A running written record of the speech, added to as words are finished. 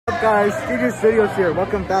up guys, DGSTUDIOS here.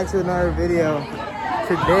 Welcome back to another video.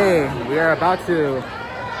 Today we are about to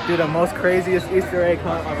do the most craziest Easter egg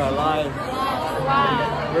hunt of our lives.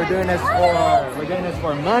 Wow. We're doing this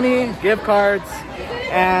for money, gift cards,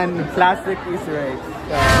 and plastic Easter eggs.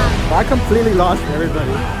 So, I completely lost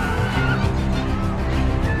everybody.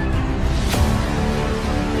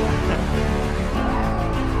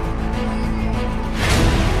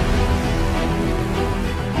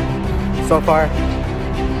 So far,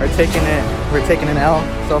 we're taking an L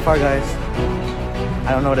so far, guys.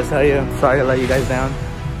 I don't know what to tell you. Sorry to let you guys down.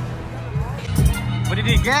 What did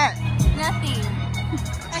you get? Nothing.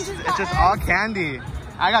 It's just all candy.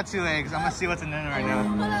 I got 2 eggs. I'm gonna see what's in there right now.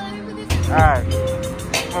 Alright.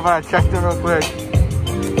 We're about to check them real quick.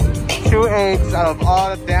 2 eggs out of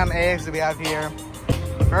all the damn eggs that we have here.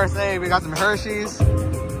 First egg, we got some Hershey's.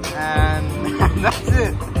 And that's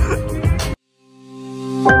it.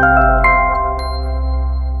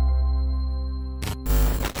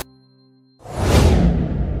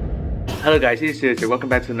 Hello guys, DGSTUDIOS here. Welcome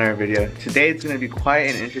back to another video. Today it's going to be quite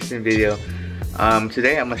an interesting video.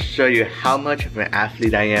 Today I'm going to show you how much of an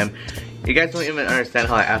athlete I am. You guys don't even understand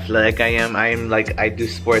how athletic I am. I do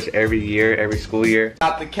sports every year, every school year.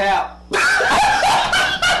 Stop the cap!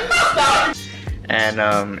 And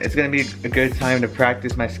it's going to be a good time to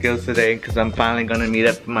practice my skills today because I'm finally going to meet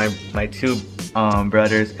up with my 2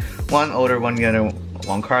 brothers. One older, one younger,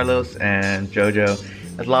 Juan Carlos and Jojo,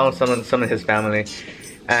 as well as some of his family.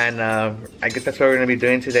 And I guess that's what we're going to be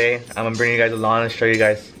doing today. I'm going to bring you guys along and show you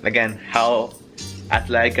guys, again, how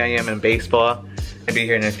athletic I am in baseball. I'll be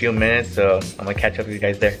here in a few minutes, so I'm going to catch up with you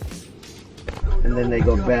guys there. And then they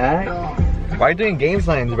go back. Why are you doing game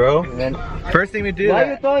signs, bro? And then first thing we do, Why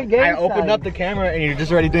are you throwing game signs? I opened up the camera and you're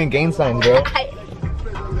just already doing game signs, bro.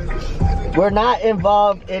 We're not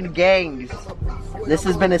involved in gangs. This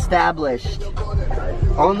has been established.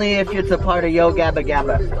 Only if it's a part of Yo Gabba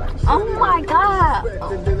Gabba. Oh my god.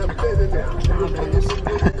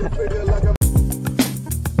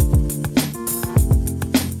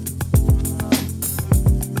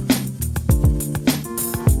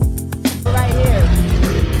 Right here.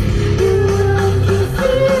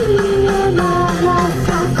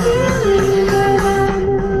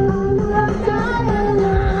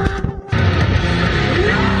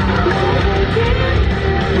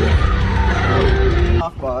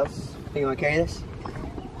 Off, boss. Think you want to carry this?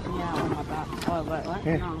 Yeah, on my back. Oh, what?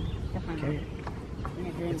 Here. No, different. Okay.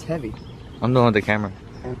 It's It's heavy. I'm doing with the camera.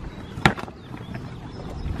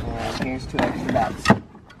 Here's 2 extra bags.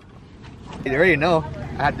 You already know,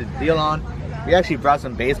 I had the deal on. We actually brought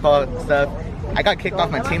some baseball stuff. I got kicked off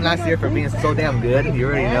my team last year for being so damn good. You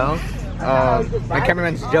already know. My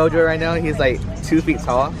cameraman's Jojo right now. He's like 2 feet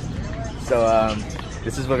tall. So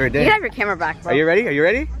this is what we're doing. You have your camera back, bro. Are you ready? Are you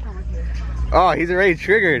ready? Oh, he's already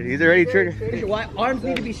triggered. He's already triggered. Your arms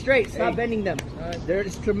need to be straight. Stop bending them. They're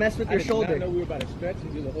just to mess with your shoulder. I did not know we were about to stretch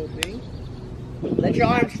and do the whole thing. Let your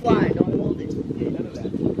arms fly. Don't hold it. None of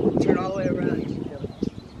that. Turn all the way around.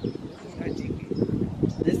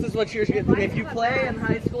 This is what you're gonna do. If you play in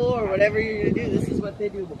high school or whatever you're gonna do, this is what they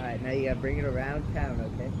do. Alright, now you gotta bring it around town,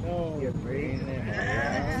 okay? No. You're bringing it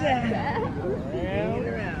around. Bring it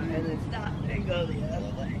around. And then stop and go the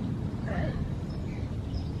other way.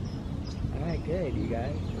 Alright, good, you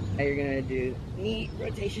guys. Now you're gonna do knee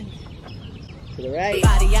rotation to the right.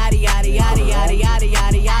 Alright,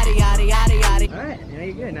 now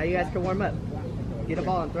you're good. Now you guys can warm up. Get a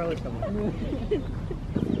ball and throw it somewhere.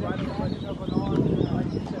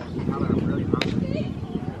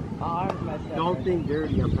 Don't think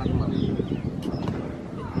dirty, I'm talking about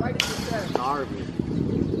starving.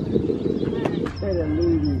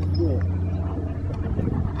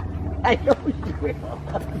 I know you will.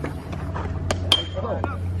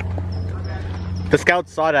 The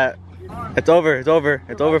scouts saw that. It's over. It's over.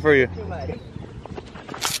 It's over for you.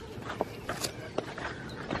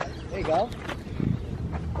 There you go.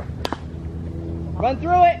 Run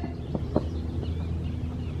through it.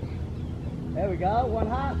 There we go. 1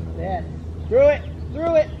 hop. Yes. Through it.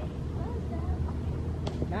 Through it.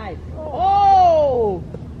 Nice. Oh!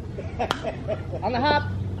 On the hop.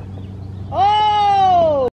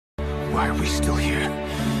 Oh! Why are we still here?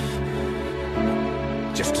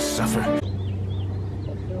 Just to suffer.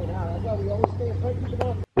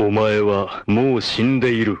 お前はもう死ん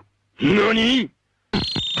でいる。何?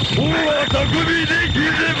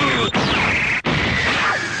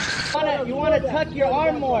 You want to tuck your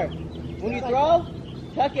arm more. When you throw,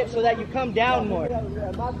 tuck it so that you come down more. On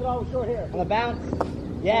the bounce.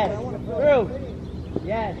 Yes. Through.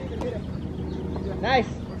 Yes. Nice.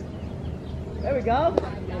 There we go.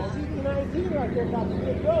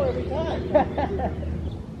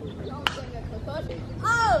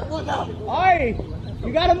 Ari,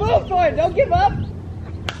 you gotta move for it. Don't give up.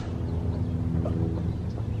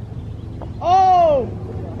 Oh!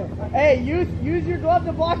 Hey, use your glove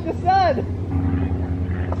to block the sun.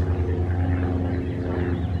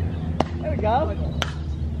 There we go.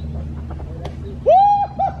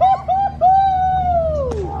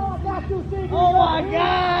 Oh my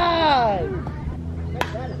God!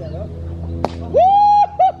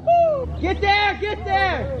 Woo! Get there! Get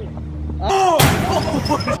there!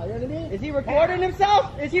 Is he recording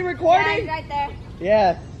himself? Is he recording? Yeah, he's right there.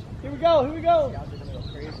 Yes. Here we go. Here we go.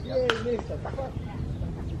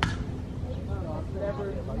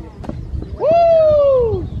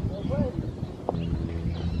 Woo!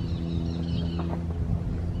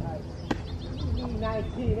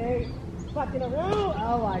 19, fucking around.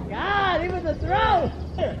 Oh my God, even the throw.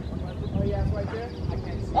 Oh yeah, it's right there.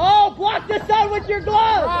 Oh, block the sun with your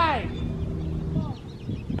glove. Right.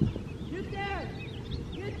 Get there.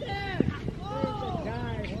 Get there. Oh. Where's the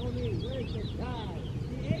guy, homie? Where's the guy?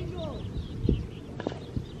 The angle.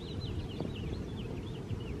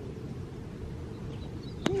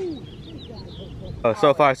 Oh,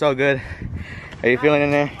 so far so good. Are you feeling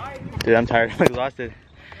in there? Dude, I'm tired. I'm exhausted.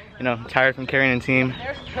 You know, tired from carrying a team.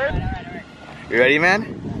 You ready,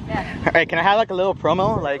 man? Yeah. All right, can I have like a little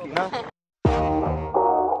promo, like, you know?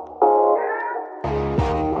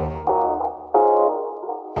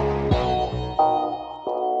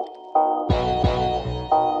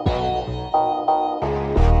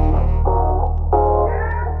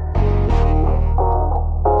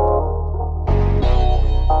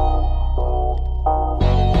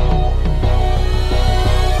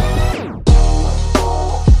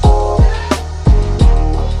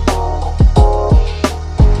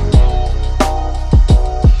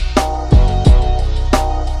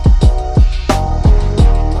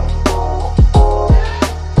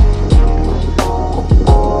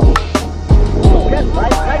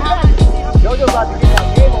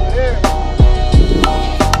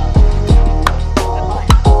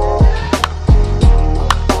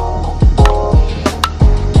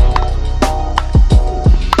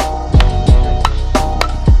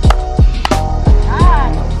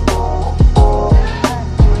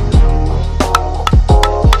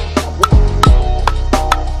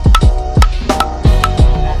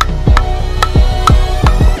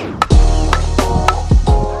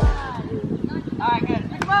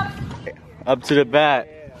 Up to the bat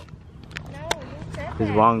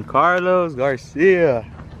is Juan Carlos Garcia.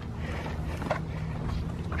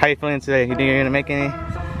 How you feeling today? You think you're gonna make any?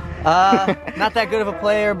 Not that good of a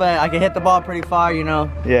player, but I can hit the ball pretty far, you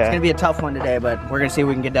know. Yeah. It's gonna be a tough one today, but we're gonna see what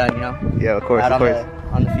we can get done, you know. Yeah, of course, Out of course.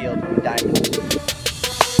 on the field, diamond.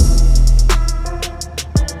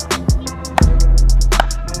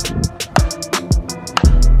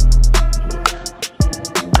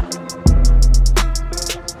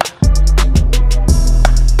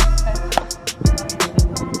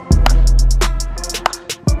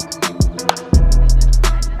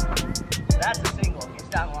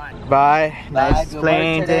 Bye. Nice good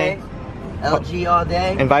playing work today. LG all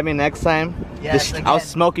day. Invite me next time. Yes, I'll again.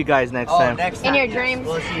 smoke you guys next time. Next In time. your dreams.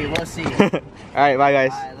 We'll see. We'll see. Alright, bye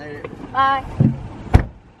guys. All right, later. Bye.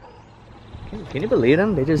 Can you believe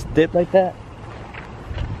them? They just dip like that.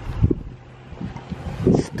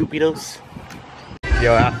 Stupidos.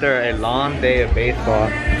 Yo, after a long day of baseball,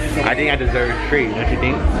 I think I deserve a treat, don't you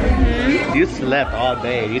think? Mm-hmm. You slept all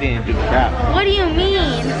day. You didn't do crap. What do you mean?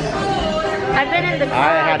 I've been in the car.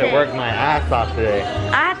 I had to all work day. my ass off today.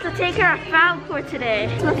 I have to take care of foul court today.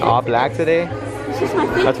 All black today? It's just my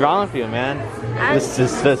fit. What's wrong with you, man? I-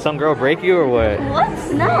 Did some girl break you or what? What?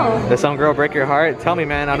 No. Did some girl break your heart? Tell me,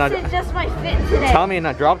 man. I'm not. This is just my fit today. Tell me and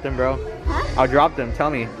I drop them, bro. Huh? I'll drop them. Tell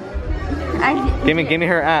me. Give me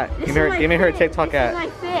her at. Give me her TikTok at.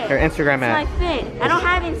 Her Instagram at. This is my fit. I don't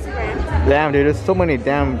have Instagram. Damn, dude, there's so many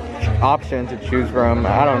damn options to choose from.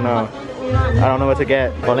 I don't know. I don't know what to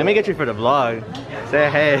get. Well, let me get you for the vlog. Say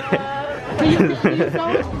hey.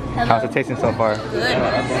 How's it tasting so far? Good.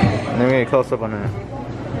 Let me get a close up on that.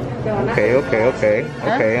 Okay.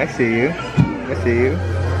 Okay, I see you. I see you.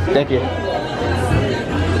 Thank you.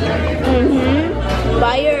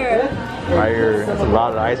 Fire. Fire. That's a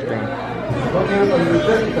lot of ice cream.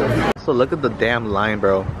 So look at the damn line,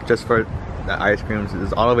 bro. Just for the ice creams.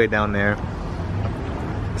 It's all the way down there.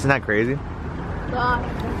 Isn't that crazy? God.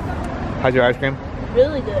 How's your ice cream?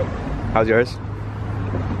 Really good. How's yours?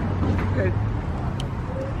 Good.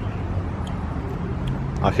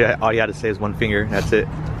 All you had to say is one finger. That's it.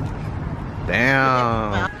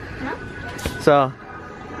 Damn. So,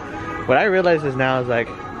 what I realize is now is like,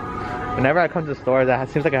 Whenever I come to stores, it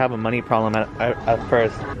seems like I have a money problem at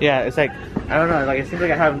first. Yeah, it's like, I don't know, like it seems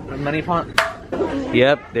like I have a money problem.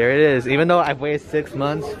 Yep, there it is. Even though I've waited 6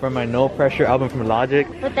 months for my No Pressure album from Logic,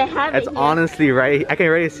 But they have it's honestly right. I can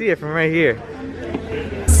already see it from right here.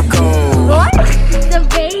 What? The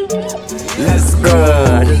baby? Let's go.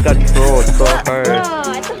 I just got trolled so hard. Oh,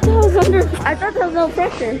 I thought that was No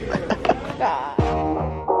Pressure.